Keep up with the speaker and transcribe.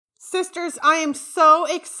Sisters, I am so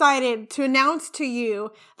excited to announce to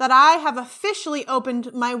you that I have officially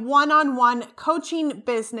opened my one-on-one coaching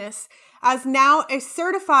business as now a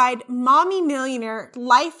certified mommy millionaire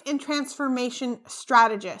life and transformation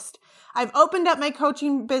strategist. I've opened up my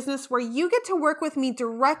coaching business where you get to work with me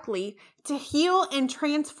directly to heal and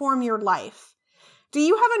transform your life. Do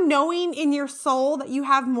you have a knowing in your soul that you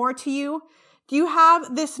have more to you? Do you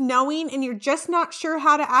have this knowing and you're just not sure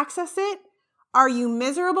how to access it? Are you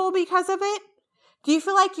miserable because of it? Do you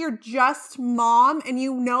feel like you're just mom and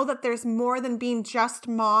you know that there's more than being just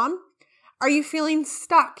mom? Are you feeling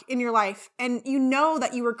stuck in your life and you know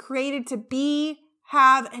that you were created to be,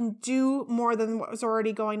 have, and do more than what was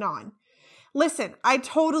already going on? Listen, I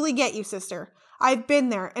totally get you, sister. I've been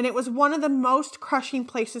there and it was one of the most crushing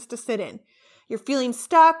places to sit in. You're feeling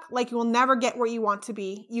stuck, like you will never get where you want to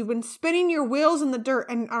be. You've been spinning your wheels in the dirt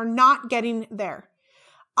and are not getting there.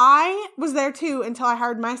 I was there too until I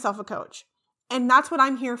hired myself a coach. And that's what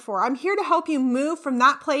I'm here for. I'm here to help you move from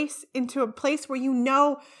that place into a place where you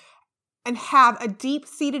know and have a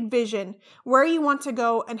deep-seated vision where you want to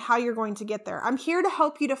go and how you're going to get there. I'm here to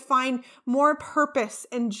help you to find more purpose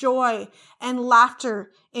and joy and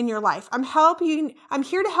laughter in your life. I'm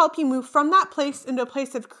here to help you move from that place into a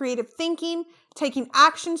place of creative thinking, taking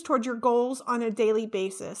actions towards your goals on a daily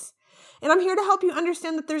basis. And I'm here to help you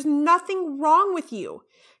understand that there's nothing wrong with you,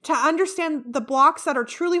 to understand the blocks that are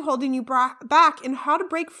truly holding you back and how to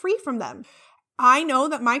break free from them. I know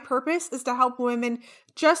that my purpose is to help women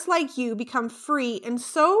just like you become free and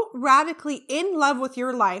so radically in love with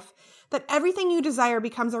your life that everything you desire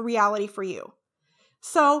becomes a reality for you.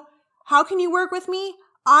 So, how can you work with me?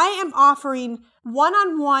 I am offering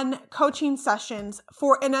one-on-one coaching sessions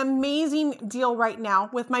for an amazing deal right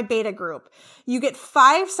now with my beta group. You get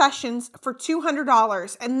 5 sessions for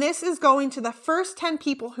 $200, and this is going to the first 10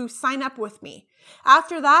 people who sign up with me.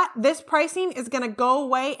 After that, this pricing is going to go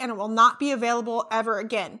away and it will not be available ever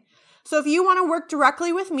again. So if you want to work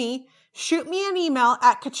directly with me, shoot me an email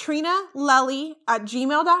at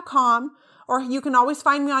katrinalelly@gmail.com, or you can always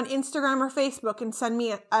find me on Instagram or Facebook and send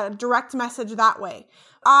me a direct message that way.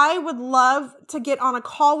 I would love to get on a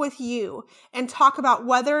call with you and talk about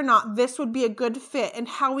whether or not this would be a good fit and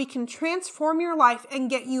how we can transform your life and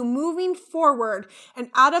get you moving forward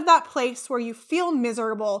and out of that place where you feel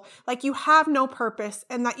miserable, like you have no purpose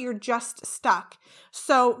and that you're just stuck.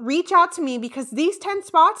 So reach out to me because these 10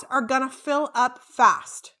 spots are going to fill up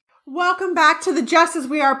fast. Welcome back to the Just As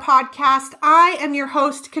We Are podcast. I am your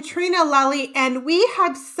host, Katrina Lelly, and we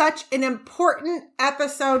had such an important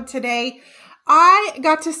episode today. I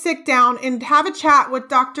got to sit down and have a chat with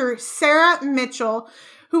Dr. Sarah Mitchell,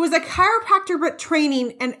 who was a chiropractor but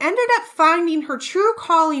training and ended up finding her true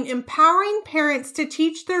calling, empowering parents to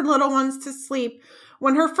teach their little ones to sleep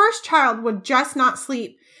when her first child would just not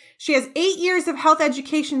sleep. She has 8 years of health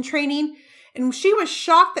education training, and she was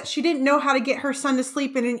shocked that she didn't know how to get her son to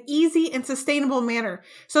sleep in an easy and sustainable manner.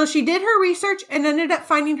 So she did her research and ended up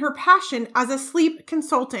finding her passion as a sleep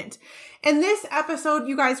consultant. In this episode,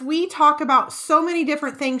 you guys, we talk about so many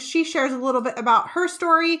different things. She shares a little bit about her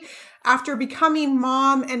story after becoming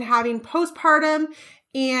mom and having postpartum,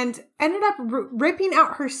 and ended up ripping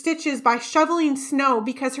out her stitches by shoveling snow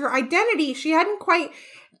because her identity, she hadn't quite,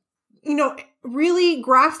 really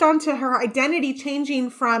grasped onto her identity changing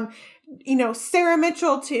from Sarah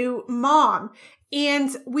Mitchell to mom.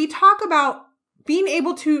 And we talk about being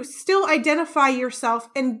able to still identify yourself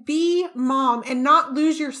and be mom and not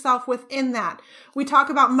lose yourself within that. We talk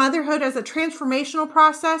about motherhood as a transformational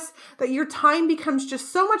process, that your time becomes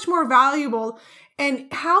just so much more valuable,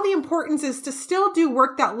 and how the importance is to still do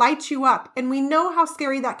work that lights you up. And we know how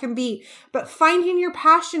scary that can be, but finding your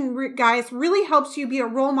passion, guys, really helps you be a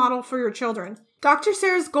role model for your children. Dr.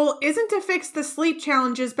 Sarah's goal isn't to fix the sleep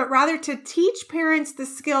challenges, but rather to teach parents the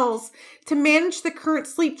skills to manage the current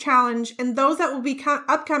sleep challenge and those that will be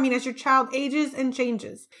upcoming as your child ages and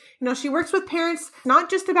changes. She works with parents not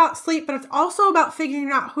just about sleep, but it's also about figuring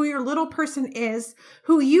out who your little person is,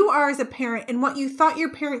 who you are as a parent, and what you thought your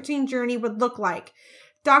parenting journey would look like.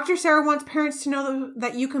 Dr. Sarah wants parents to know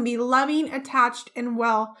that you can be loving, attached, and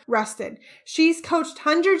well-rested. She's coached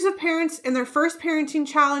hundreds of parents in their first parenting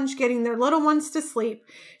challenge, getting their little ones to sleep.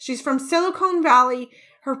 She's from Silicon Valley.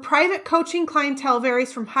 Her private coaching clientele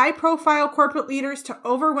varies from high-profile corporate leaders to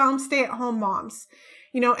overwhelmed stay-at-home moms.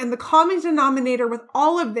 And the common denominator with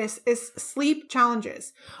all of this is sleep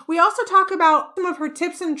challenges. We also talk about some of her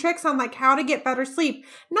tips and tricks on how to get better sleep,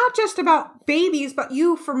 not just about babies, but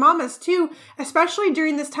you for mamas too, especially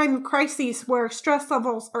during this time of crises where stress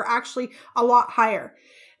levels are actually a lot higher.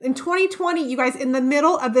 In 2020, you guys, in the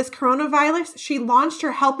middle of this coronavirus, she launched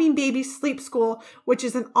her Helping Babies Sleep School, which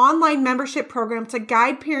is an online membership program to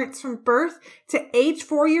guide parents from birth to age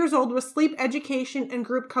 4 years old with sleep education and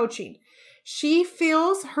group coaching. She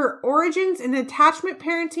feels her origins in attachment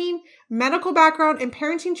parenting, medical background, and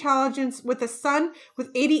parenting challenges with a son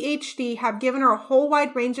with ADHD have given her a whole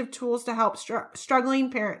wide range of tools to help struggling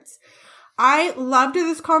parents. I loved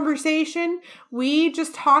this conversation. We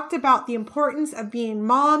just talked about the importance of being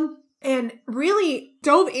mom and really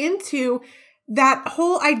dove into that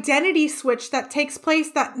whole identity switch that takes place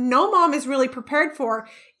that no mom is really prepared for.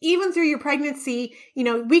 Even through your pregnancy,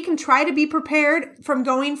 we can try to be prepared from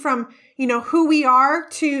going from, who we are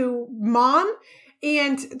to mom.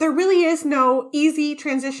 And there really is no easy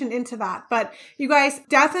transition into that. But you guys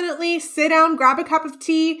definitely sit down, grab a cup of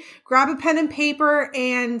tea, grab a pen and paper,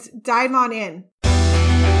 and dive on in.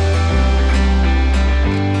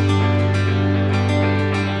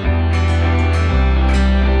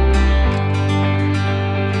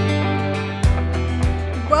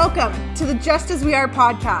 Welcome to the Just As We Are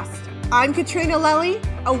podcast. I'm Katrina Lelly,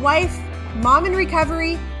 a wife, mom in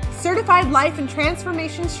recovery, certified life and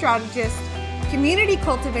transformation strategist, community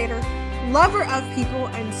cultivator, lover of people,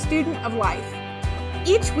 and student of life.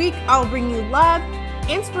 Each week, I'll bring you love,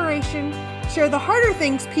 inspiration, share the harder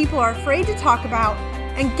things people are afraid to talk about,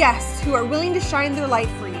 and guests who are willing to shine their light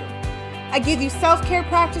for you. I give you self-care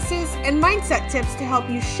practices and mindset tips to help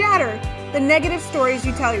you shatter the negative stories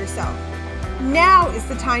you tell yourself. Now is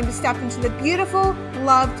the time to step into the beautiful,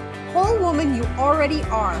 loved, whole woman you already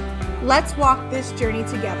are. Let's walk this journey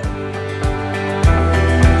together.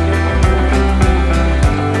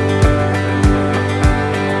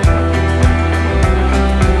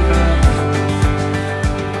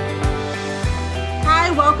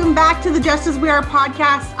 Welcome back to the Just As We Are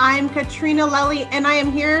podcast. I'm Katrina Lelly, and I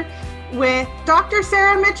am here with Dr.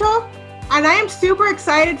 Sarah Mitchell, and I am super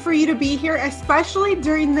excited for you to be here, especially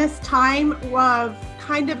during this time of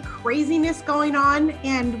kind of craziness going on,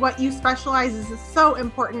 and what you specialize in is so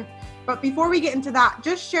important. But before we get into that,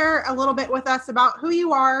 just share a little bit with us about who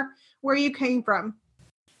you are, where you came from.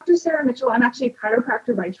 Dr. Sarah Mitchell, I'm actually a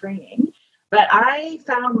chiropractor by training, but I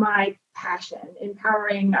found my passion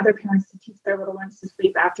empowering other parents to teach their little ones to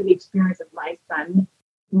sleep after the experience of my son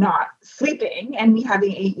not sleeping and me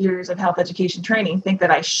having 8 years of health education training, think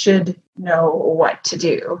that I should know what to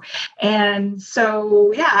do. And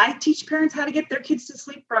so, I teach parents how to get their kids to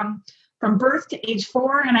sleep from birth to age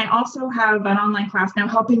 4. And I also have an online class now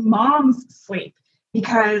helping moms sleep,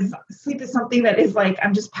 because sleep is something that is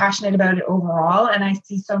I'm just passionate about it overall. And I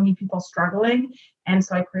see so many people struggling. And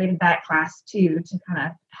so I created that class too, to kind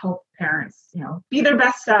of help parents, be their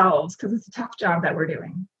best selves, because it's a tough job that we're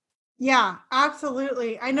doing. Yeah,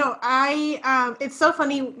 absolutely. I know. It's so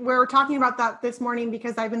funny. We're talking about that this morning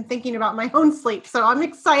because I've been thinking about my own sleep. So I'm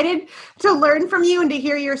excited to learn from you and to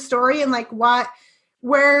hear your story and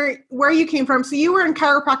where you came from. So you were in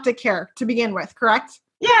chiropractic care to begin with, correct?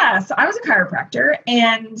 Yeah. So I was a chiropractor,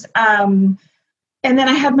 and then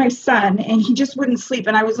I had my son, and he just wouldn't sleep.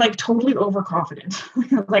 And I was totally overconfident.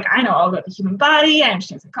 I was I know all about the human body. I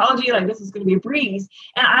understand psychology. This is going to be a breeze.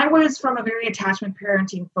 And I was from a very attachment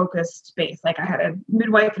parenting focused space. I had a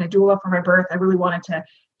midwife and a doula for my birth. I really wanted to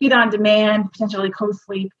feed on demand, potentially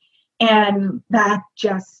co-sleep. And that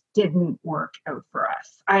just didn't work out for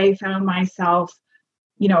us. I found myself,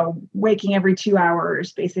 waking every 2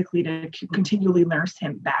 hours, basically to continually nurse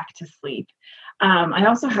him back to sleep. I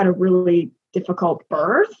also had a really difficult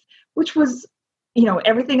birth, which was,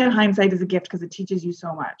 everything in hindsight is a gift because it teaches you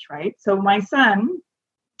so much, right? So my son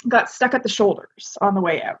got stuck at the shoulders on the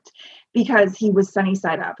way out because he was sunny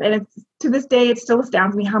side up. And to this day, it still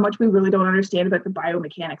astounds me how much we really don't understand about the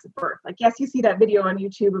biomechanics of birth. Yes, you see that video on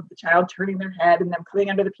YouTube of the child turning their head and them coming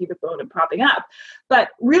under the pubic bone and popping up. But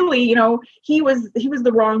really, he was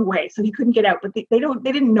the wrong way. So he couldn't get out, but they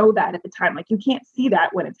didn't know that at the time. You can't see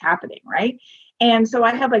that when it's happening, right? And so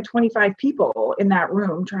I had 25 people in that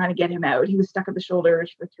room trying to get him out. He was stuck at the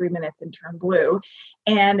shoulders for 3 minutes and turned blue.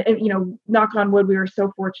 And, knock on wood, we were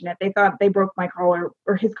so fortunate. They thought they broke my collar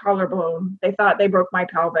or his collarbone. They thought they broke my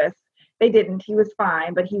pelvis. They didn't. He was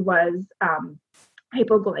fine, but he was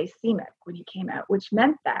hypoglycemic when he came out, which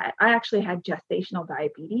meant that I actually had gestational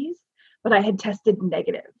diabetes, but I had tested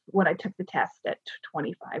negative when I took the test at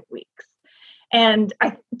 25 weeks. And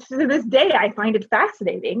to this day, I find it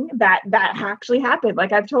fascinating that actually happened.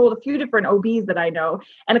 I've told a few different OBs that I know,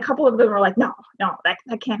 and a couple of them are no, that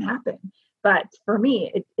can't happen. But for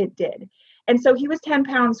me, it did. And so he was 10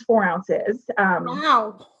 pounds, 4 ounces.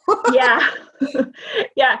 Wow. Yeah.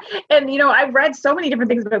 Yeah. And, I've read so many different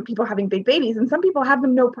things about people having big babies, and some people have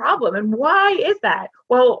them no problem. And why is that?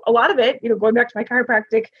 Well, a lot of it, going back to my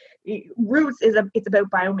chiropractic roots, it's about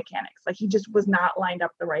biomechanics. Like, he just was not lined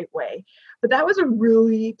up the right way. But that was a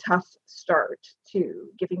really tough start to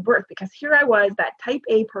giving birth, because here I was, that type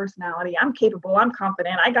A personality. I'm capable. I'm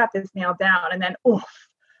confident. I got this nailed down. And then, oof,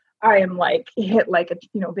 I am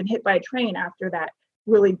been hit by a train after that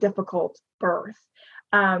really difficult birth.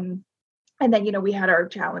 And then, we had our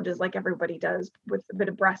challenges like everybody does with a bit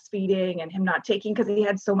of breastfeeding and him not taking, because he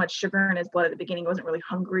had so much sugar in his blood at the beginning, he wasn't really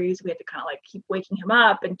hungry. So we had to kind of keep waking him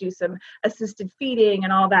up and do some assisted feeding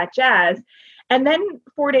and all that jazz. And then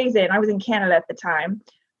 4 days in, I was in Canada at the time,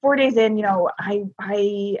 4 days in,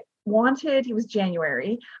 I wanted, it was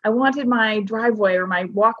January, I wanted my driveway or my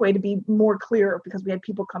walkway to be more clear because we had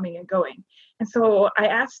people coming and going. And so I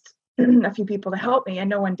asked a few people to help me, and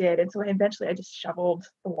no one did. And so eventually I just shoveled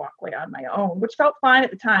the walkway on my own, which felt fine at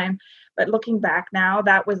the time. But looking back now,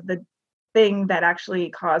 that was the thing that actually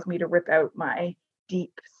caused me to rip out my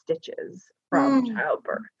deep stitches from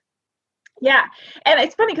childbirth. Yeah. And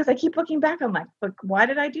it's funny because I keep looking back, I'm like, why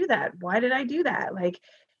did I do that? Why did I do that?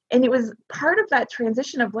 And it was part of that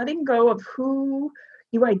transition of letting go of who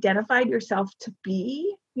you identified yourself to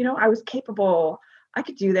be. I was capable, I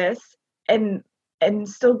could do this. And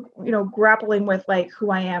still, grappling with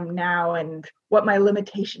who I am now and what my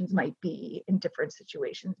limitations might be in different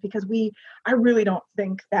situations, because I really don't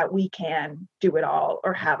think that we can do it all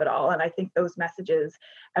or have it all. And I think those messages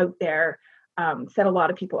out there set a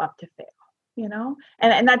lot of people up to fail,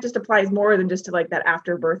 and that just applies more than just to that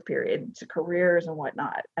after birth period, to careers and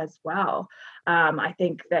whatnot as well. I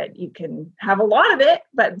think that you can have a lot of it,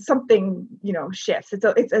 but something, shifts.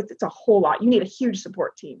 It's a whole lot. You need a huge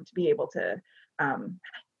support team to be able to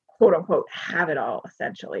quote unquote have it all,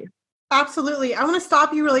 essentially. Absolutely. I want to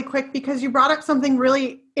stop you really quick because you brought up something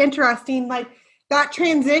really interesting, like that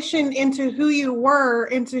transition into who you were,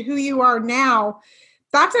 into who you are now.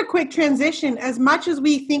 That's a quick transition. As much as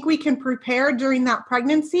we think we can prepare during that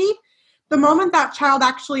pregnancy, the moment that child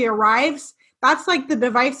actually arrives, that's like the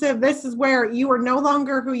divisive, this is where you are no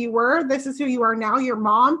longer who you were. This is who you are now, your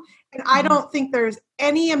mom. And I don't think there's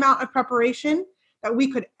any amount of preparation that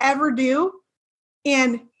we could ever do.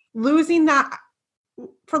 And losing that,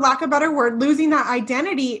 for lack of a better word, losing that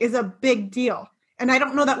identity is a big deal. And I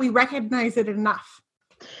don't know that we recognize it enough.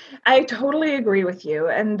 I totally agree with you.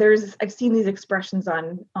 And I've seen these expressions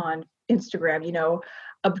on Instagram,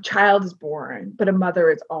 a child is born, but a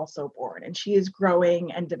mother is also born, and she is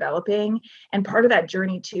growing and developing. And part of that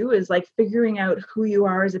journey too is figuring out who you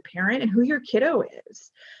are as a parent and who your kiddo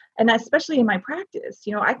is. And especially in my practice,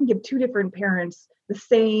 I can give two different parents the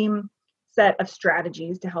same set of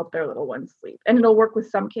strategies to help their little ones sleep. And it'll work with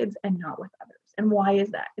some kids and not with others. And why is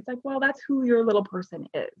that? It's well, that's who your little person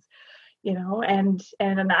is,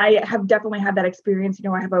 and I have definitely had that experience.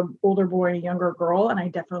 I have an older boy and a younger girl, and I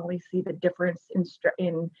definitely see the difference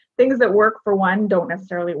in things that work for one don't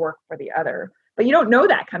necessarily work for the other. But you don't know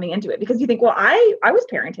that coming into it, because you think, well, I was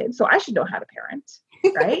parented, so I should know how to parent,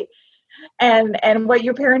 right? and what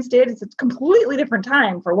your parents did is it's a completely different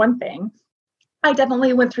time, for one thing. I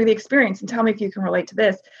definitely went through the experience, and tell me if you can relate to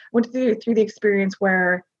this, went through the experience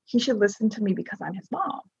where he should listen to me because I'm his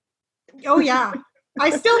mom. Oh, yeah. I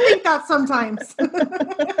still think that sometimes.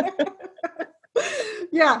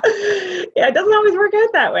 Yeah. Yeah, it doesn't always work out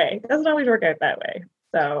that way.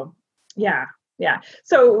 So, yeah.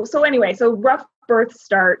 So anyway, so rough birth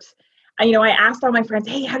starts. I asked all my friends,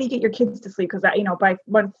 hey, how do you get your kids to sleep? Because, by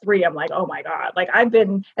month 3, I'm like, oh my God, I've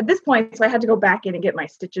been at this point. So I had to go back in and get my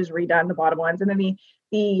stitches redone, the bottom ones. And then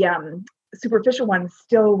the superficial ones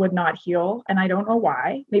still would not heal. And I don't know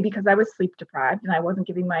why. Maybe because I was sleep deprived and I wasn't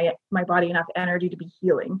giving my body enough energy to be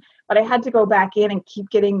healing. But I had to go back in and keep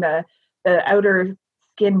getting the outer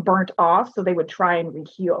skin burnt off so they would try and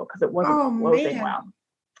reheal, because it wasn't closing well.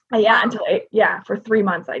 Yeah, for 3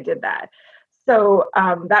 months I did that. So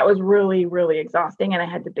that was really, really exhausting. And I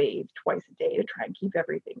had to bathe twice a day to try and keep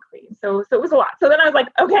everything clean. So it was a lot. So then I was like,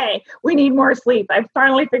 okay, we need more sleep. I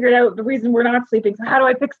finally figured out the reason we're not sleeping. So how do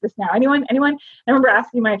I fix this now? Anyone? I remember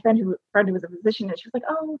asking my friend who was a physician, and she was like,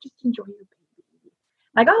 oh, just enjoy your baby.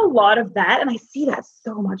 I got a lot of that. And I see that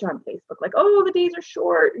so much on Facebook. The days are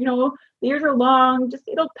short, the years are long, just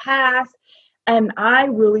it'll pass. And I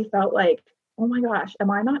really felt like, oh my gosh,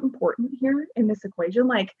 am I not important here in this equation?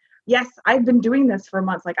 Yes, I've been doing this for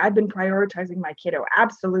months. I've been prioritizing my kiddo.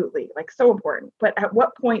 Absolutely. So important. But at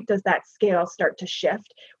what point does that scale start to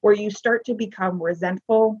shift where you start to become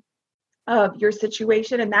resentful of your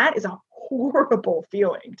situation? And that is a horrible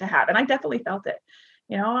feeling to have. And I definitely felt it.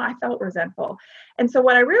 I felt resentful. And so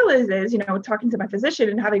what I realized is, talking to my physician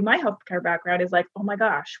and having my healthcare background is like, oh my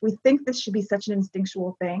gosh, we think this should be such an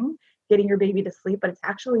instinctual thing, getting your baby to sleep, but it's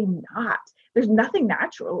actually not. There's nothing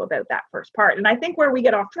natural about that first part. And I think where we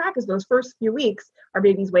get off track is those first few weeks, our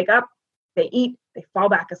babies wake up, they eat, they fall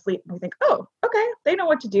back asleep, and we think, oh, okay, they know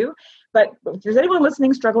what to do. But if there's anyone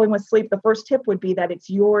listening struggling with sleep, the first tip would be that it's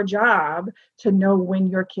your job to know when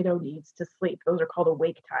your kiddo needs to sleep. Those are called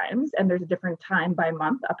awake times, and there's a different time by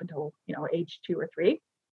month up until, age 2 or 3.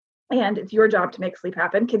 And it's your job to make sleep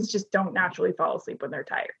happen. Kids just don't naturally fall asleep when they're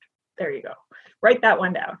tired. There you go. Write that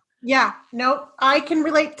one down. Yeah, no, I can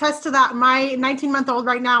test to that. My 19-month-old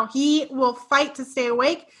right now, he will fight to stay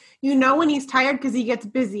awake. When he's tired because he gets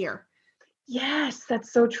busier. Yes,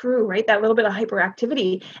 that's so true, right? That little bit of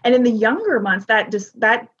hyperactivity. And in the younger months,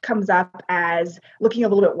 that comes up as looking a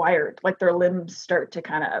little bit wired, like their limbs start to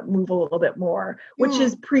kind of move a little bit more, which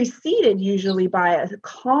is preceded usually by a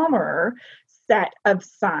calmer set of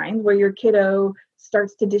signs where your kiddo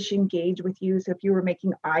starts to disengage with you. So if you were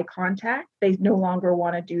making eye contact, they no longer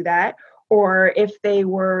want to do that. Or if they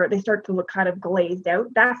start to look kind of glazed out,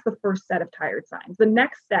 that's the first set of tired signs. The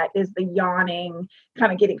next set is the yawning,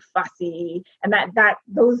 kind of getting fussy. And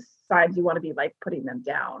those signs, you want to be like putting them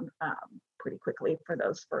down pretty quickly for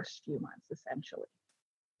those first few months, essentially.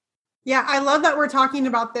 Yeah, I love that we're talking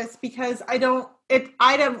about this because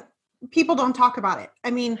people don't talk about it.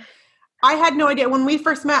 I mean, I had no idea. When we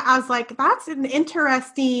first met, I was like, that's an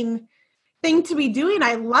interesting thing to be doing.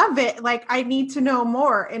 I love it. Like, I need to know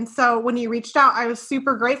more. And so when you reached out, I was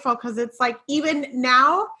super grateful because it's like, even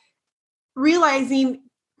now realizing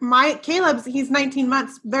he's 19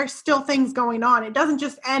 months, there's still things going on. It doesn't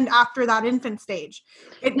just end after that infant stage.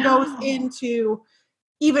 It goes into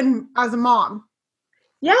even as a mom.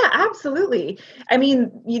 Yeah, absolutely. I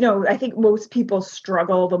mean, I think most people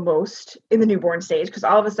struggle the most in the newborn stage because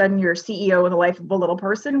all of a sudden you're CEO in the life of a little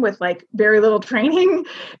person with like very little training,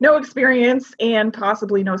 no experience, and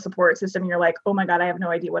possibly no support system. You're like, oh my God, I have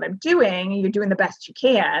no idea what I'm doing. And you're doing the best you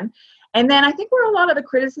can. And then I think where a lot of the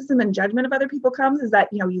criticism and judgment of other people comes is that,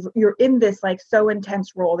 you're in this like so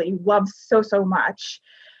intense role that you love so, so much.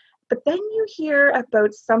 But then you hear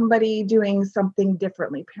about somebody doing something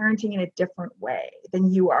differently, parenting in a different way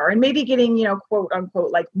than you are, and maybe getting, quote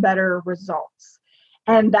unquote, like better results.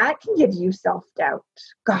 And that can give you self-doubt.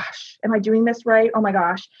 Gosh, am I doing this right? Oh my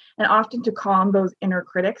gosh. And often to calm those inner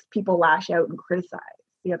critics, people lash out and criticize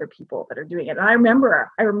the other people that are doing it. And I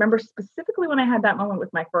remember specifically when I had that moment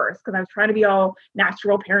with my first, because I was trying to be all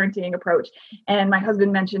natural parenting approach. And my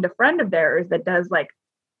husband mentioned a friend of theirs that does like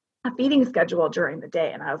a feeding schedule during the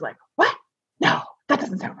day. And I was like, what? No, that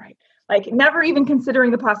doesn't sound right. Like never even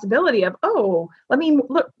considering the possibility of, tell me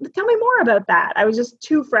more about that. I was just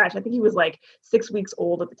too fresh. I think he was like 6 weeks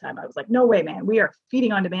old at the time. I was like, no way, man, we are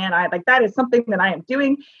feeding on demand. That is something that I am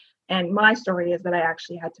doing. And my story is that I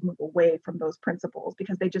actually had to move away from those principles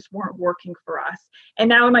because they just weren't working for us. And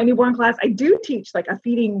now in my newborn class, I do teach like a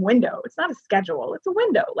feeding window. It's not a schedule, it's a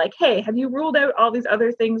window. Like, hey, have you ruled out all these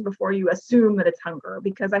other things before you assume that it's hunger?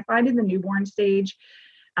 Because I find in the newborn stage,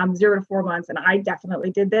 0 to 4 months, and I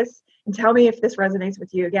definitely did this, and tell me if this resonates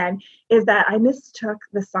with you again, is that I mistook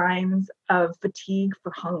the signs of fatigue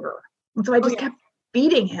for hunger. And so I just kept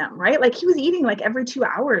feeding him, right? Like he was eating like every 2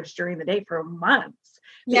 hours during the day for months.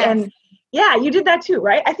 Yes. And yeah, you did that too,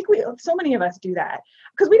 right? I think so many of us do that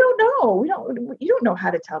because we don't know. You don't know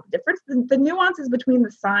how to tell the difference. The nuances between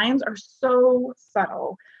the signs are so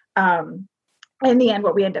subtle. In the end,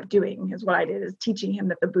 what we end up doing is what I did is teaching him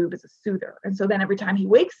that the boob is a soother. And so then every time he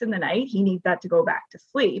wakes in the night, he needs that to go back to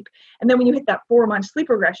sleep. And then when you hit that 4-month sleep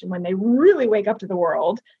regression, when they really wake up to the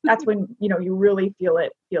world, that's when, you really feel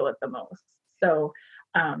it the most. So,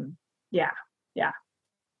 yeah.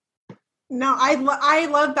 No, I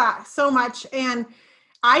love that so much. And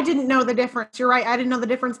I didn't know the difference. You're right. I didn't know the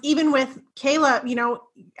difference. Even with Caleb,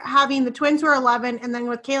 having the twins who are 11 and then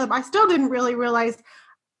with Caleb, I still didn't really realize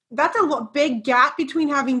that's a big gap between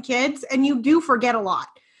having kids. And you do forget a lot.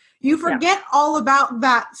 You forget all about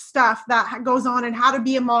that stuff that goes on and how to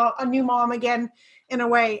be a new mom again in a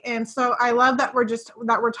way. And so I love that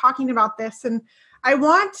we're talking about this. And I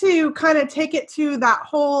want to kind of take it to that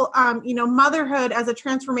whole, motherhood as a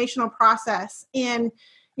transformational process and,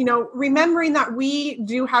 remembering that we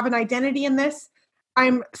do have an identity in this.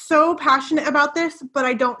 I'm so passionate about this, but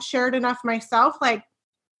I don't share it enough myself. Like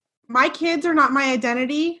my kids are not my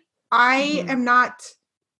identity. I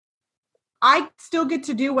still get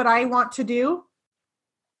to do what I want to do.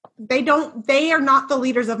 They are not the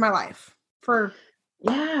leaders of my life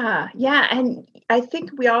Yeah. And I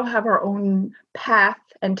think we all have our own path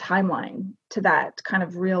and timeline to that kind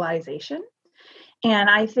of realization. And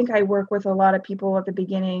I think I work with a lot of people at the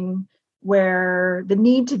beginning where the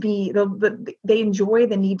need to be, they enjoy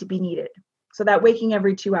the need to be needed. So that waking up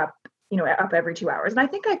every 2 hours. And I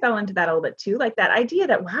think I fell into that a little bit too, like that idea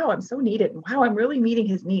that, wow, I'm so needed and wow, I'm really meeting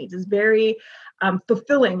his needs is very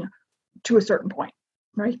fulfilling to a certain point,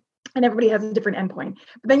 right? And everybody has a different endpoint.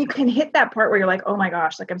 But then you can hit that part where you're like, oh my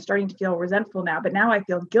gosh, like I'm starting to feel resentful now, but now I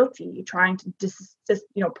feel guilty trying to just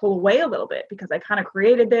pull away a little bit because I kind of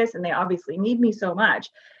created this and they obviously need me so much.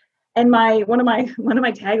 And one of my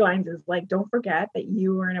taglines is like, don't forget that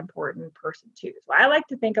you are an important person too. So I like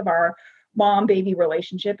to think of our mom baby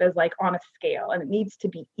relationship as like on a scale, and it needs to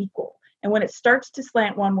be equal. And when it starts to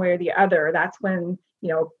slant one way or the other, that's when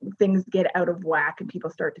things get out of whack and people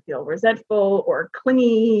start to feel resentful or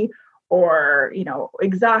clingy or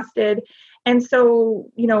exhausted. And so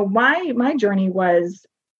my journey was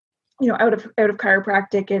out of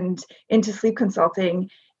chiropractic and into sleep consulting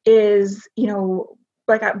is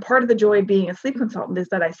part of the joy of being a sleep consultant is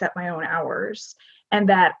that I set my own hours and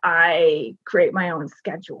that I create my own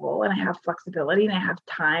schedule and I have flexibility and I have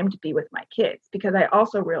time to be with my kids, because I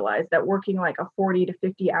also realized that working like a 40 to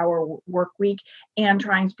 50 hour work week and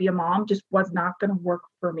trying to be a mom just was not going to work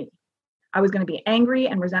for me. I was going to be angry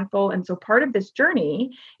and resentful. And so part of this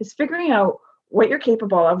journey is figuring out what you're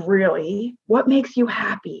capable of, really, what makes you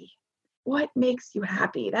happy. What makes you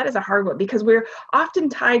happy? That is a hard one because we're often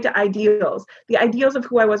tied to ideals. The ideals of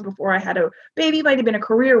who I was before I had a baby might have been a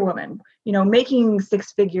career woman, making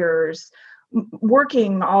six figures,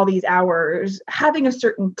 working all these hours, having a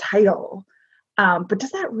certain title. But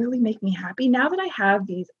does that really make me happy? Now that I have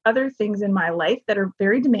these other things in my life that are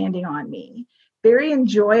very demanding on me, very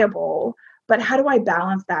enjoyable, but how do I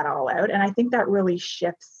balance that all out? And I think that really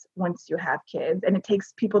shifts once you have kids, and it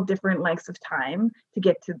takes people different lengths of time to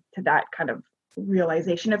get to that kind of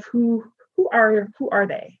realization of who are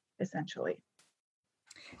they essentially.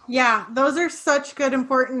 Yeah, those are such good,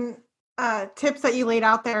 important tips that you laid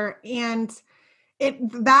out there. And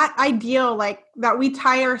that ideal, like that we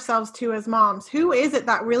tie ourselves to as moms, who is it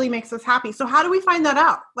that really makes us happy? So how do we find that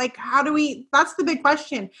out? Like, that's the big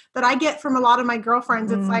question that I get from a lot of my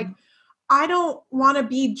girlfriends. It's like, I don't want to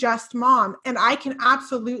be just mom. And I can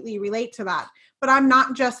absolutely relate to that. But I'm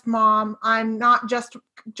not just mom. I'm not just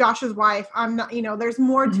Josh's wife. I'm not, there's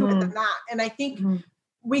more to it than that. And I think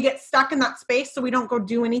we get stuck in that space so we don't go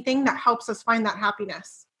do anything that helps us find that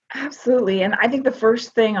happiness. Absolutely. And I think the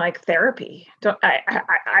first thing, like therapy,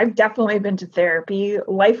 I've definitely been to therapy.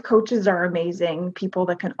 Life coaches are amazing, people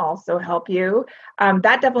that can also help you. That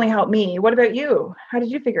definitely helped me. What about you? How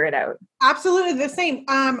did you figure it out? Absolutely the same.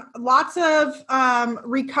 Lots of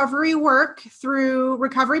recovery work through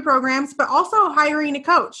recovery programs, but also hiring a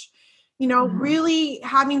coach, really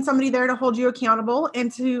having somebody there to hold you accountable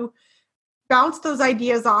and to bounce those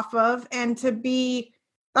ideas off of, and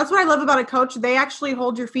that's what I love about a coach. They actually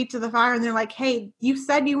hold your feet to the fire and they're like, hey, you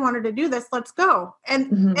said you wanted to do this. Let's go.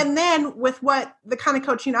 And then with what the kind of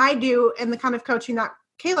coaching I do and the kind of coaching that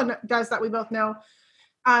Kayla does that we both know,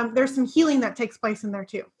 there's some healing that takes place in there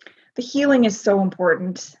too. The healing is so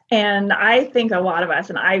important. And I think a lot of us,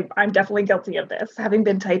 and I'm definitely guilty of this, having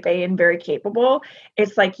been type A and very capable,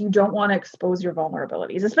 it's like you don't want to expose your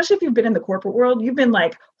vulnerabilities, especially if you've been in the corporate world. You've been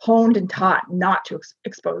like honed and taught not to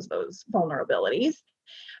expose those vulnerabilities.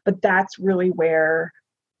 But that's really where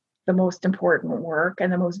the most important work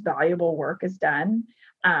and the most valuable work is done.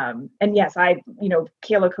 And yes,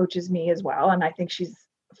 Kayla coaches me as well. And I think she's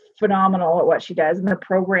phenomenal at what she does. And the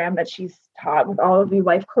program that she's taught with all of you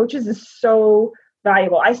life coaches is so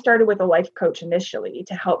valuable. I started with a life coach initially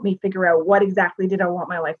to help me figure out what exactly did I want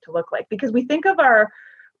my life to look like. Because we think of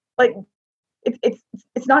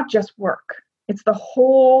it's not just work. It's the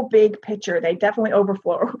whole big picture. They definitely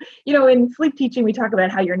overflow. In sleep teaching, we talk about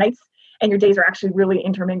how your nights and your days are actually really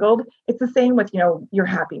intermingled. It's the same with, your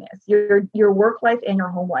happiness. Your work life and your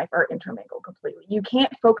home life are intermingled completely. You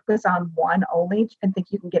can't focus on one only and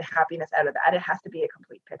think you can get happiness out of that. It has to be a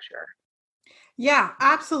complete picture. Yeah,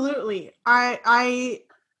 absolutely. I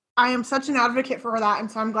am such an advocate for that. And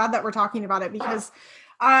so I'm glad that we're talking about it, because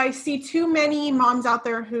I see too many moms out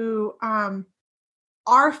there who,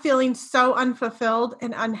 are feeling so unfulfilled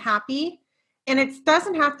and unhappy. And it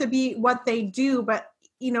doesn't have to be what they do, but,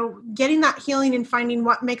 getting that healing and finding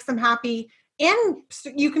what makes them happy. And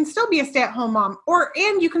you can still be a stay-at-home mom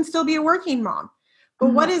and you can still be a working mom.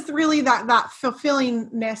 But what is really that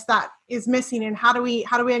fulfillingness that is missing, and how do we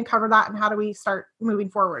uncover that, and how do we start moving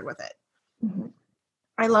forward with it?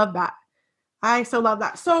 I love that. I so love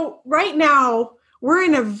that. So right now, we're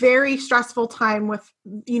in a very stressful time with,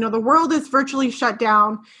 the world is virtually shut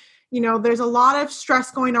down. There's a lot of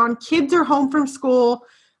stress going on. Kids are home from school.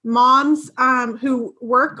 moms who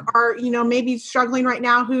work are, maybe struggling right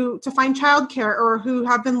now to find childcare, or who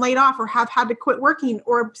have been laid off or have had to quit working,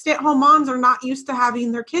 or stay-at-home moms are not used to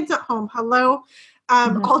having their kids at home.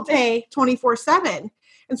 All day, 24/7.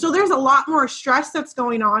 And so there's a lot more stress that's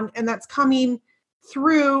going on, and that's coming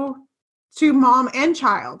through to mom and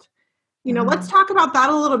child. Let's talk about that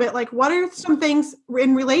a little bit. Like, what are some things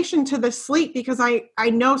in relation to the sleep? Because I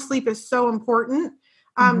know sleep is so important.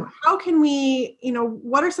 How can we,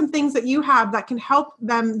 what are some things that you have that can help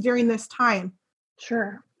them during this time?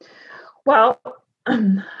 Sure. Well,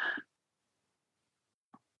 you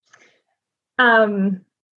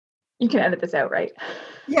can edit this out, right?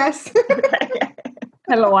 Yes. Okay.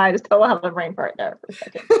 I don't know why I just told have a brain fart there for a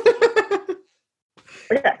second.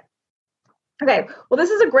 Okay. Well, this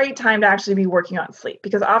is a great time to actually be working on sleep,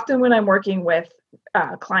 because often when I'm working with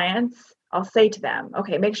clients, I'll say to them,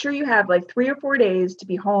 okay, make sure you have like 3 or 4 days to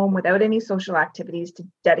be home without any social activities to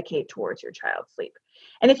dedicate towards your child's sleep.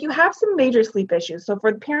 And if you have some major sleep issues, so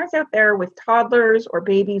for the parents out there with toddlers or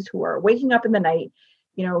babies who are waking up in the night,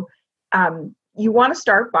 you want to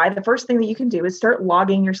start by, the first thing that you can do is start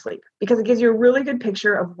logging your sleep, because it gives you a really good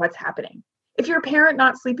picture of what's happening. If you're a parent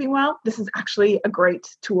not sleeping well, this is actually a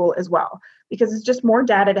great tool as well, because it's just more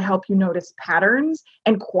data to help you notice patterns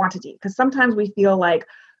and quantity. Because sometimes we feel like,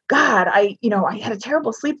 God, I had a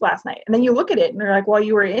terrible sleep last night. And then you look at it and you're like, well,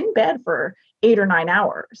 you were in bed for 8 or 9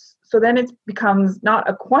 hours. So then it becomes not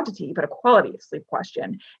a quantity, but a quality of sleep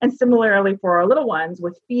question. And similarly for our little ones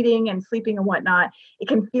with feeding and sleeping and whatnot, it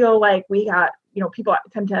can feel like people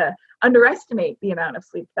tend to underestimate the amount of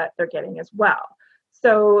sleep that they're getting as well.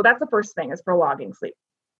 So that's the first thing, is for logging sleep.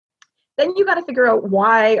 Then you got to figure out,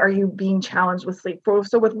 why are you being challenged with sleep?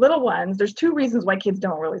 So with little ones, there's 2 reasons why kids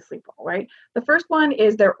don't really sleep well, right? The first one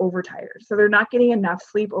is they're overtired. So they're not getting enough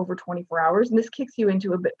sleep over 24 hours. And this kicks you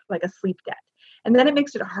into a bit like a sleep debt. And then it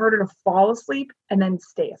makes it harder to fall asleep and then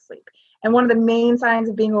stay asleep. And one of the main signs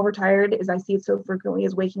of being overtired, is I see it so frequently,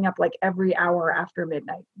 is waking up like every hour after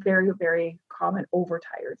midnight. Very, very common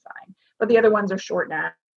overtired sign. But the other ones are short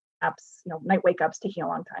naps, night wake ups, taking a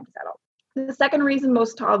long time to settle. The second reason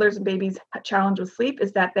most toddlers and babies challenge with sleep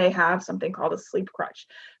is that they have something called a sleep crutch,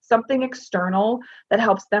 something external that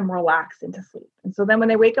helps them relax into sleep. And so then when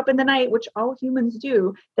they wake up in the night, which all humans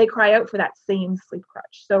do, they cry out for that same sleep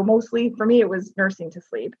crutch. So mostly for me, it was nursing to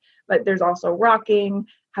sleep, but there's also rocking,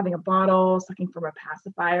 having a bottle, sucking from a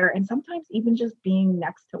pacifier, and sometimes even just being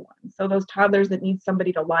next to one. So those toddlers that need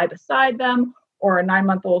somebody to lie beside them, or a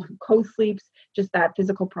 9-month-old who co-sleeps, just that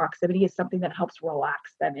physical proximity is something that helps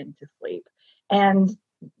relax them into sleep. And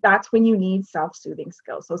that's when you need self-soothing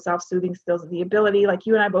skills. So self-soothing skills are the ability, like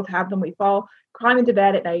you and I both have them, we climb into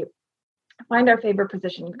bed at night, find our favorite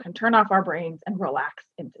position, can turn off our brains and relax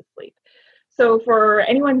into sleep. So for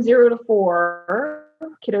anyone 0 to 4,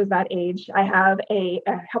 kiddos that age, I have a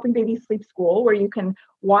Helping Babies Sleep School where you can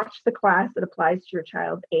watch the class that applies to your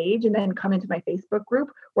child's age, and then come into my Facebook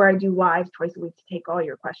group where I do live twice a week to take all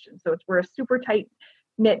your questions. So we're a super tight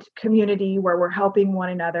knit community where we're helping one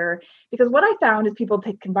another, because what I found is people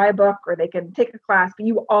can buy a book or they can take a class, but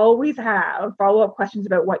you always have follow-up questions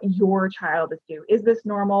about what your child is doing. Is this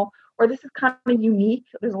normal, or this is kind of unique?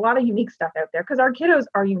 There's a lot of unique stuff out there because our kiddos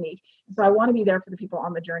are unique. So I want to be there for the people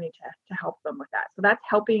on the journey to help them with that. So that's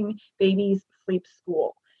Helping Babies Sleep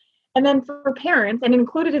School. And then for parents, and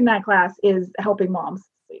included in that class is Helping Moms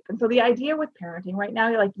Sleep. And so the idea with parenting right now,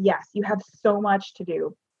 you're like, yes, you have so much to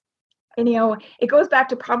do. And, it goes back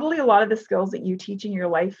to probably a lot of the skills that you teach in your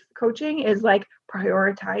life coaching is like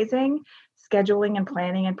prioritizing, scheduling, and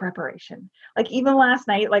planning and preparation. Like even last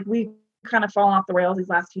night, like we kind of fallen off the rails these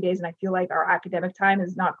last 2 days, and I feel like our academic time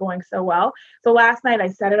is not going so well. So last night I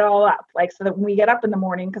set it all up, like so that when we get up in the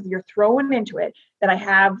morning, because you're thrown into it, that I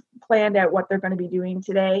have planned out what they're going to be doing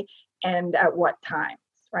today and at what times,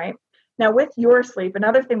 right? Now with your sleep,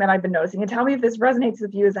 another thing that I've been noticing, and tell me if this resonates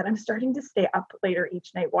with you, is that I'm starting to stay up later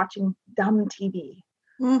each night watching dumb TV.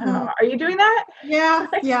 I don't know. Are you doing that? Yeah.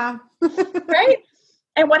 Yeah. Right?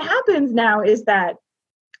 And what happens now is that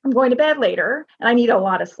I'm going to bed later and I need a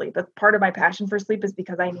lot of sleep. That's part of my passion for sleep, is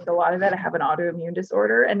because I need a lot of it. I have an autoimmune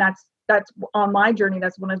disorder, and that's on my journey.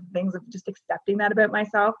 That's one of the things of just accepting that about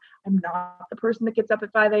myself. I'm not the person that gets up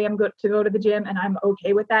at 5 a.m. to go to the gym, and I'm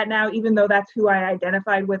okay with that now, even though that's who I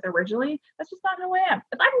identified with originally. That's just not who I am.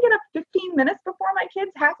 If I can get up 15 minutes before my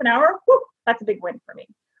kids, half an hour, whoop, that's a big win for me.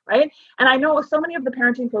 Right. And I know so many of the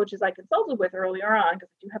parenting coaches I consulted with earlier on, because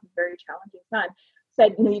I do have a very challenging son,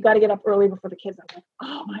 said, you got to get up early before the kids. I'm like,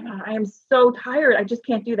 oh my God, I am so tired. I just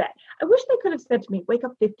can't do that. I wish they could have said to me, wake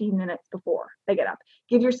up 15 minutes before they get up.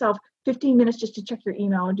 Give yourself 15 minutes just to check your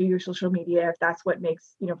email and do your social media if that's what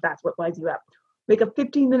makes, if that's what lights you up. wake up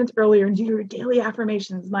 15 minutes earlier and do your daily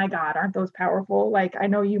affirmations. My God, aren't those powerful? Like, I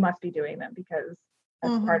know you must be doing them because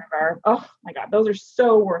that's part of our, oh my God, those are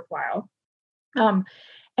so worthwhile.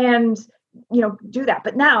 And, do that.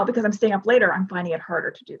 But now, because I'm staying up later, I'm finding it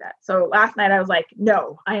harder to do that. So last night I was like,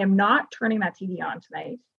 no, I am not turning that TV on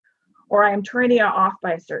tonight, or I am turning it off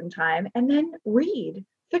by a certain time, and then read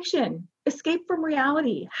fiction, escape from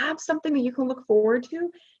reality, have something that you can look forward to.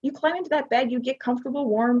 You climb into that bed, you get comfortable,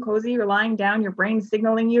 warm, cozy, you're lying down, your brain's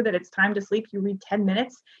signaling you that it's time to sleep. You read 10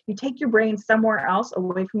 minutes, you take your brain somewhere else,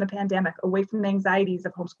 away from the pandemic, away from the anxieties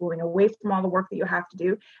of homeschooling, away from all the work that you have to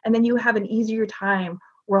do. And then you have an easier time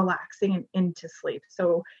relaxing and into sleep.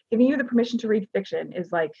 So giving you the permission to read fiction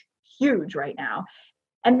is like huge right now.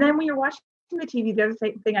 And then when you're watching the TV, the other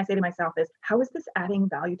thing I say to myself is, how is this adding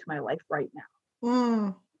value to my life right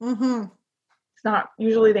now? It's not.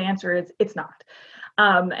 Usually the answer is it's not.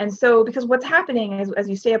 And so, because what's happening is, as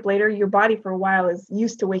you stay up later, your body for a while is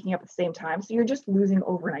used to waking up at the same time. So you're just losing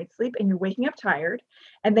overnight sleep and you're waking up tired.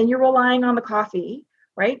 And then you're relying on the coffee,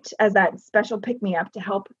 right, as that special pick-me-up to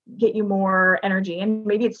help get you more energy. And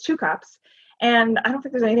maybe it's 2 cups. And I don't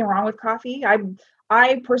think there's anything wrong with coffee.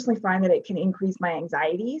 I personally find that it can increase my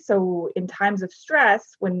anxiety. So in times of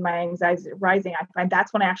stress, when my anxiety is rising, I find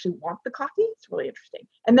that's when I actually want the coffee. It's really interesting.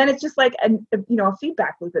 And then it's just like a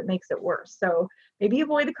feedback loop that makes it worse. So maybe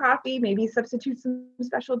avoid the coffee, maybe substitute some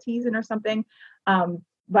special teas in or something.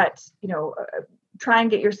 But try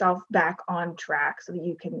and get yourself back on track so that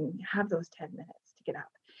you can have those 10 minutes to get up.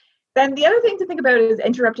 Then the other thing to think about is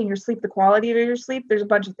interrupting your sleep, the quality of your sleep. There's a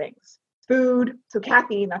bunch of things. Food, so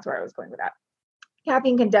caffeine, that's where I was going with that.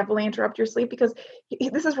 Caffeine can definitely interrupt your sleep because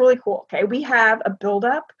this is really cool. Okay. We have a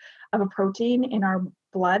buildup of a protein in our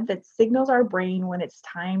blood that signals our brain when it's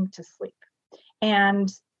time to sleep. And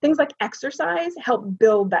things like exercise help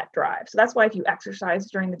build that drive. So that's why if you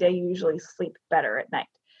exercise during the day, you usually sleep better at night.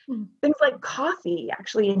 Things like coffee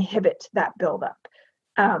actually inhibit that buildup.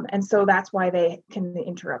 And so that's why they can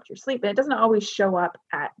interrupt your sleep. And it doesn't always show up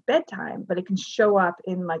at bedtime, but it can show up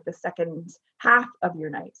in like the second half of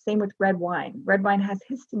your night. Same with red wine. Red wine has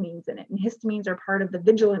histamines in it, and histamines are part of the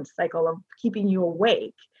vigilance cycle of keeping you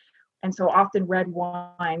awake. And so often red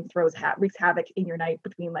wine wreaks havoc in your night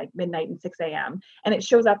between like midnight and 6 a.m. And it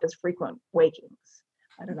shows up as frequent wakings.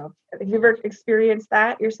 I don't know. Have you ever experienced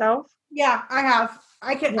that yourself? Yeah, I have.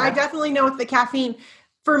 I definitely know with the caffeine.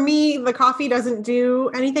 For me, the coffee doesn't do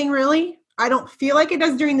anything really. I don't feel like it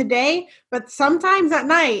does during the day, but sometimes at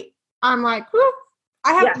night, I'm like, whoo,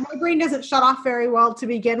 my brain doesn't shut off very well to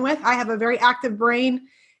begin with. I have a very active brain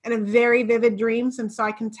and a very vivid dreams. And so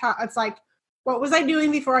I can tell, it's like, what was I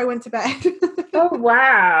doing before I went to bed? Oh,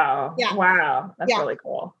 wow. Yeah. Wow. That's really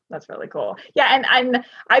cool. That's really cool. Yeah. And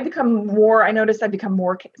I noticed I've become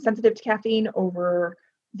more sensitive to caffeine over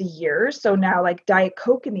the years. So now like Diet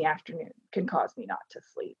Coke in the afternoon can cause me not to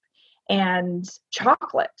sleep, and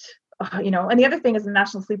chocolate, and the other thing is the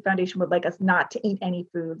National Sleep Foundation would like us not to eat any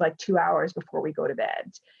food like 2 hours before we go to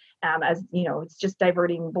bed. As you know, it's just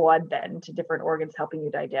diverting blood then to different organs, helping you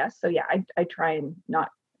digest. So yeah, I try and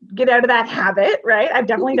not get out of that habit, right? I've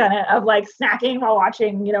definitely done it of like snacking while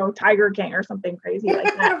watching, Tiger King or something crazy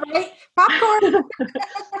like that. Right? Popcorn.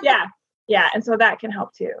 Yeah. And so that can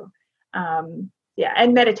help too.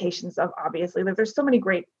 And meditations obviously, like there's so many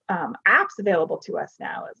great apps available to us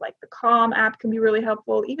now. It's like the Calm app can be really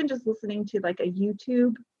helpful. Even just listening to like a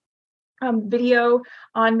YouTube video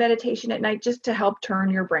on meditation at night, just to help turn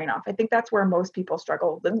your brain off. I think that's where most people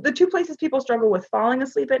struggle. The 2 places people struggle with falling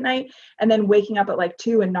asleep at night and then waking up at like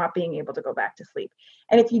 2 and not being able to go back to sleep.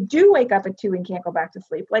 And if you do wake up at 2 and can't go back to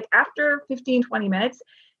sleep, like after 15, 20 minutes,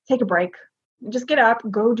 take a break. Just get up,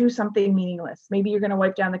 go do something meaningless. Maybe you're going to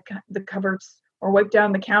wipe down the cupboards or wipe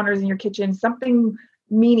down the counters in your kitchen, something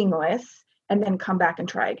meaningless, and then come back and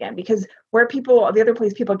try again. Because the other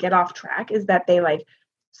place people get off track is that they like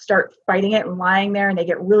start fighting it and lying there and they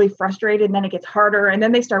get really frustrated, and then it gets harder. And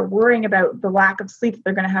then they start worrying about the lack of sleep that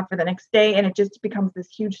they're going to have for the next day. And it just becomes this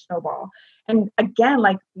huge snowball. And again,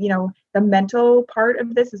 the mental part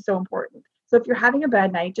of this is so important. So if you're having a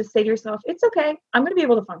bad night, just say to yourself, it's okay. I'm going to be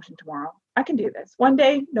able to function tomorrow. I can do this. One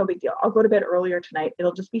day, no big deal. I'll go to bed earlier tonight.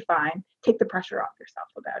 It'll just be fine. Take the pressure off yourself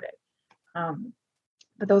about it.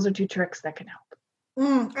 But those are 2 tricks that can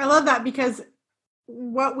help. I love that, because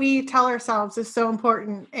what we tell ourselves is so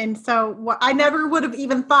important. And so I never would have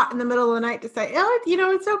even thought in the middle of the night to say,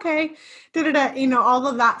 it's okay. All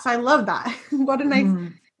of that. So I love that. What a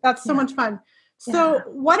nice, that's so much fun. So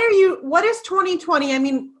what is 2020? I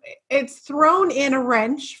mean, it's thrown in a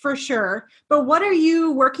wrench for sure, but what are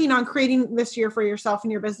you working on creating this year for yourself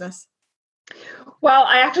and your business? Well,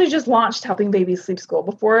 I actually just launched Helping Babies Sleep School.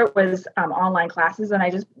 Before it was online classes, and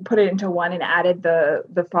I just put it into one and added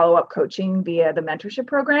the follow-up coaching via the mentorship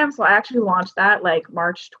program. So I actually launched that like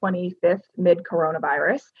March 25th, mid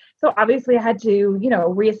coronavirus. So obviously I had to,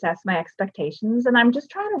 reassess my expectations, and I'm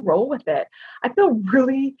just trying to roll with it. I feel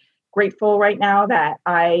really grateful right now that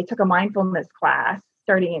I took a mindfulness class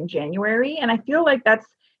starting in January, and I feel like it's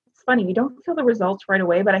funny, you don't feel the results right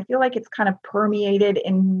away, but I feel like it's kind of permeated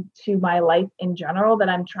into my life in general, that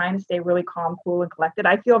I'm trying to stay really calm, cool, and collected.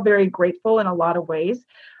 I feel very grateful in a lot of ways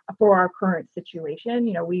for our current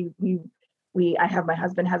situation. I have, my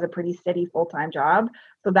husband has a pretty steady full-time job,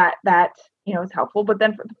 so that is helpful. But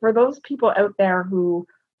then for those people out there who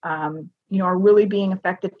are really being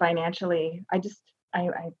affected financially, I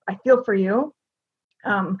feel for you.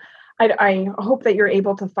 I hope that you're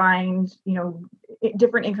able to find,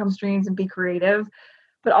 different income streams and be creative,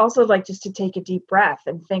 but also like just to take a deep breath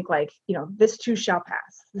and think like, this too shall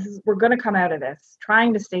pass. We're going to come out of this.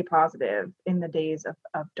 Trying to stay positive in the days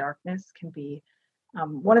of darkness can be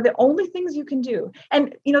one of the only things you can do.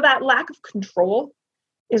 And, that lack of control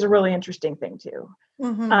is a really interesting thing too.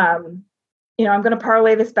 Mm-hmm. I'm going to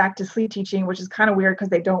parlay this back to sleep teaching, which is kind of weird because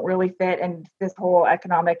they don't really fit. And this whole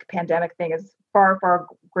economic pandemic thing is far, far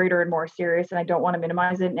greater and more serious. And I don't want to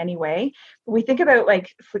minimize it in any way. But we think about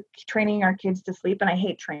like training our kids to sleep. And I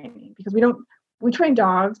hate training because we train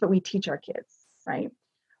dogs, but we teach our kids, right?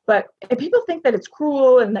 But if people think that it's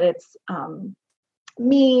cruel and that it's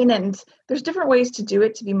mean, and there's different ways to do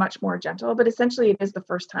it to be much more gentle. But essentially, it is the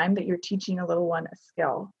first time that you're teaching a little one a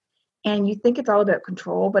skill. And you think it's all about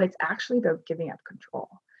control, but it's actually about giving up control.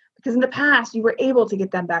 Because in the past, you were able to get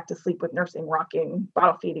them back to sleep with nursing, rocking,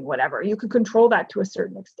 bottle feeding, whatever. You could control that to a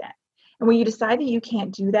certain extent. And when you decide that you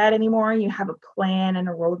can't do that anymore, you have a plan and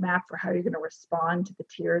a roadmap for how you're going to respond to the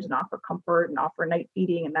tears and offer comfort and offer night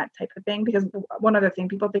feeding and that type of thing. Because one other thing,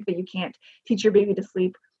 people think that you can't teach your baby to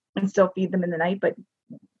sleep and still feed them in the night, but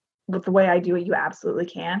with the way I do it, you absolutely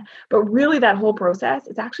can. But really, that whole process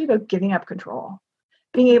is actually about giving up control.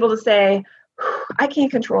 Being able to say, I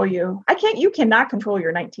can't control you. You cannot control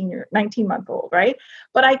your 19-month-old, right?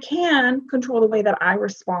 But I can control the way that I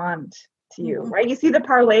respond to you, right? You see the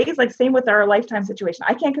parlays, like same with our lifetime situation.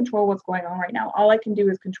 I can't control what's going on right now. All I can do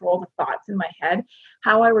is control the thoughts in my head,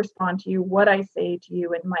 how I respond to you, what I say to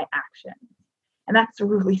you, and my actions. And that's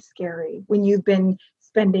really scary when you've been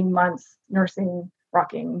spending months nursing,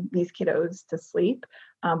 rocking these kiddos to sleep,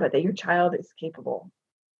 but that your child is capable.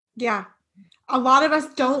 Yeah. A lot of us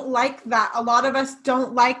don't like that. A lot of us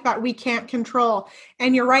don't like that we can't control.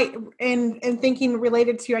 And you're right in thinking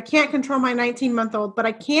related to, I can't control my 19-month-old, but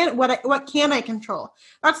I can, what can I control?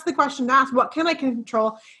 That's the question to ask. What can I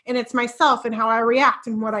control? And it's myself and how I react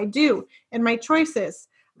and what I do and my choices.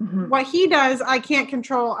 Mm-hmm. What he does, I can't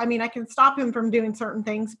control. I mean, I can stop him from doing certain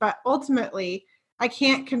things, but ultimately I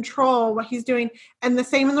can't control what he's doing. And the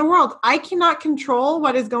same in the world. I cannot control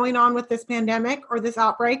what is going on with this pandemic or this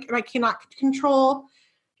outbreak. And I cannot control,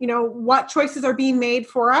 what choices are being made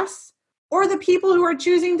for us or the people who are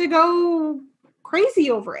choosing to go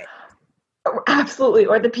crazy over it. Absolutely.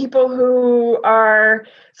 Or the people who are,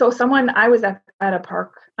 I was at a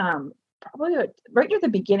park, probably right near the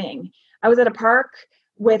beginning. I was at a park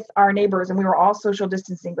with our neighbors and we were all social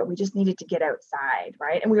distancing, but we just needed to get outside,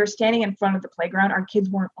 right? And we were standing in front of the playground. Our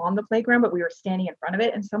kids weren't on the playground, but we were standing in front of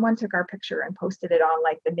it. And someone took our picture and posted it on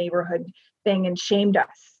like the neighborhood thing and shamed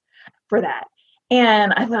us for that.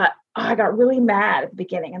 And I thought, I got really mad at the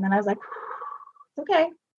beginning. And then I was like, it's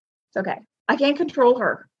okay. I can't control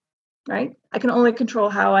her, right? I can only control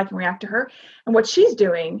how I can react to her. And what she's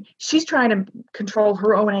doing, she's trying to control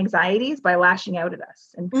her own anxieties by lashing out at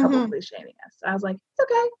us and publicly shaming us. I was like, it's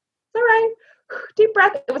okay. It's all right. Deep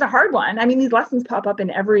breath. It was a hard one. I mean, these lessons pop up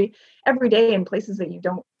in every day in places that you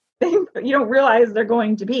don't realize they're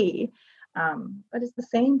going to be. But it's the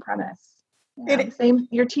same premise. Same,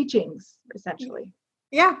 your teachings, essentially.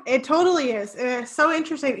 Yeah, it totally is. It's so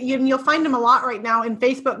interesting. You'll find them a lot right now in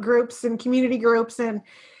Facebook groups and community groups. And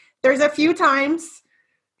there's a few times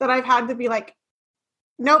that I've had to be like,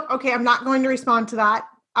 nope, okay, I'm not going to respond to that.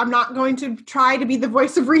 I'm not going to try to be the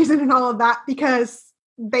voice of reason and all of that because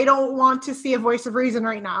they don't want to see a voice of reason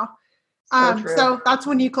right now. So that's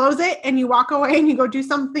when you close it and you walk away and you go do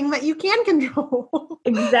something that you can control.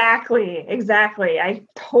 Exactly. I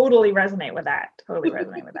totally resonate with that.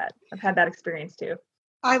 I've had that experience too.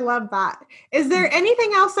 I love that. Is there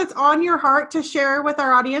anything else that's on your heart to share with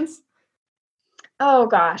our audience? Oh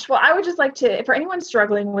gosh. Well, I would just like to, for anyone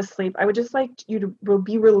struggling with sleep, I would just like you to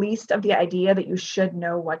be released of the idea that you should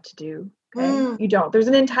know what to do. Okay? You don't. There's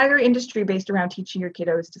an entire industry based around teaching your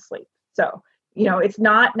kiddos to sleep. So it's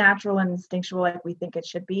not natural and instinctual like we think it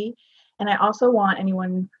should be. And I also want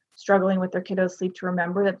anyone struggling with their kiddos' sleep to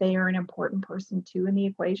remember that they are an important person too in the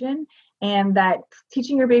equation, and that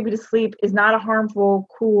teaching your baby to sleep is not a harmful,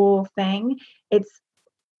 cool thing. It's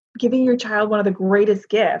giving your child one of the greatest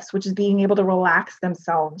gifts, which is being able to relax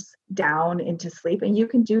themselves down into sleep. And you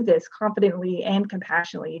can do this confidently and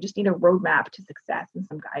compassionately. You just need a roadmap to success and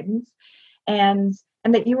some guidance, and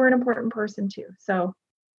that you are an important person too. So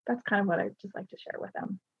that's kind of what I just like to share with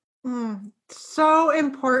them. So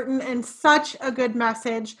important and such a good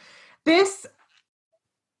message. This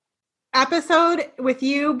episode with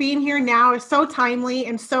you being here now is so timely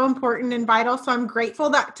and so important and vital. So I'm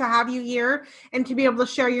grateful to have you here and to be able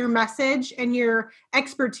to share your message and your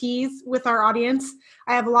expertise with our audience.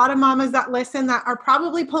 I have a lot of mamas that listen that are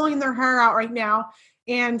probably pulling their hair out right now,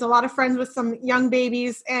 and a lot of friends with some young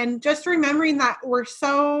babies, and just remembering that we're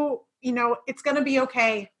so, it's going to be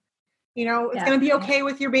okay. It's going to be okay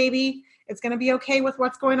with your baby. It's going to be okay with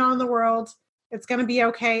what's going on in the world. It's going to be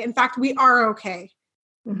okay. In fact, we are okay.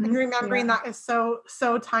 Mm-hmm. And remembering that is so,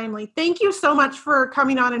 so timely. Thank you so much for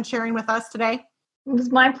coming on and sharing with us today. It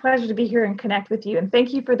was my pleasure to be here and connect with you. And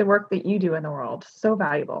thank you for the work that you do in the world. So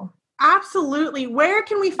valuable. Absolutely. Where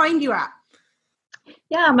can we find you at?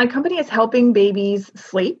 Yeah, my company is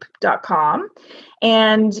helpingbabiessleep.com.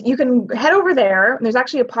 And you can head over there. There's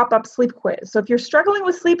actually a pop-up sleep quiz. So if you're struggling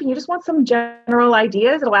with sleep and you just want some general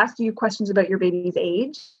ideas, it'll ask you questions about your baby's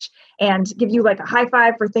age and give you like a high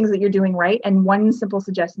five for things that you're doing right and one simple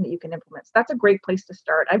suggestion that you can implement. So that's a great place to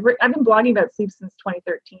start. I've been blogging about sleep since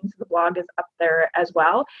 2013, so the blog is up there as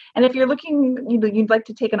well. And if you're looking, you'd like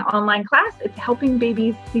to take an online class, it's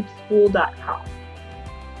helpingbabiessleepschool.com.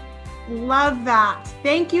 Love that.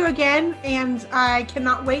 Thank you again. And I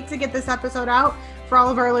cannot wait to get this episode out for all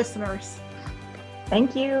of our listeners.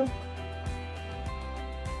 Thank you.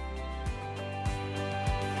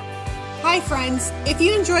 Hi, friends. If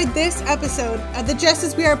you enjoyed this episode of the Just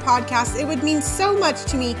As We Are podcast, it would mean so much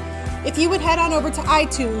to me if you would head on over to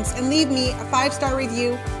iTunes and leave me a 5-star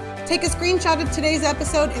review. Take a screenshot of today's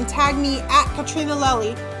episode and tag me at Katrina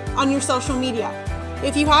Lelly on your social media.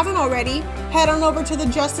 If you haven't already, head on over to the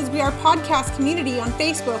Just As We Are podcast community on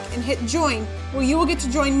Facebook and hit join, where you will get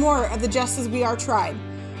to join more of the Just As We Are tribe.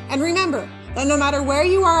 And remember that no matter where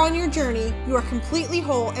you are on your journey, you are completely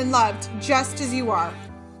whole and loved just as you are.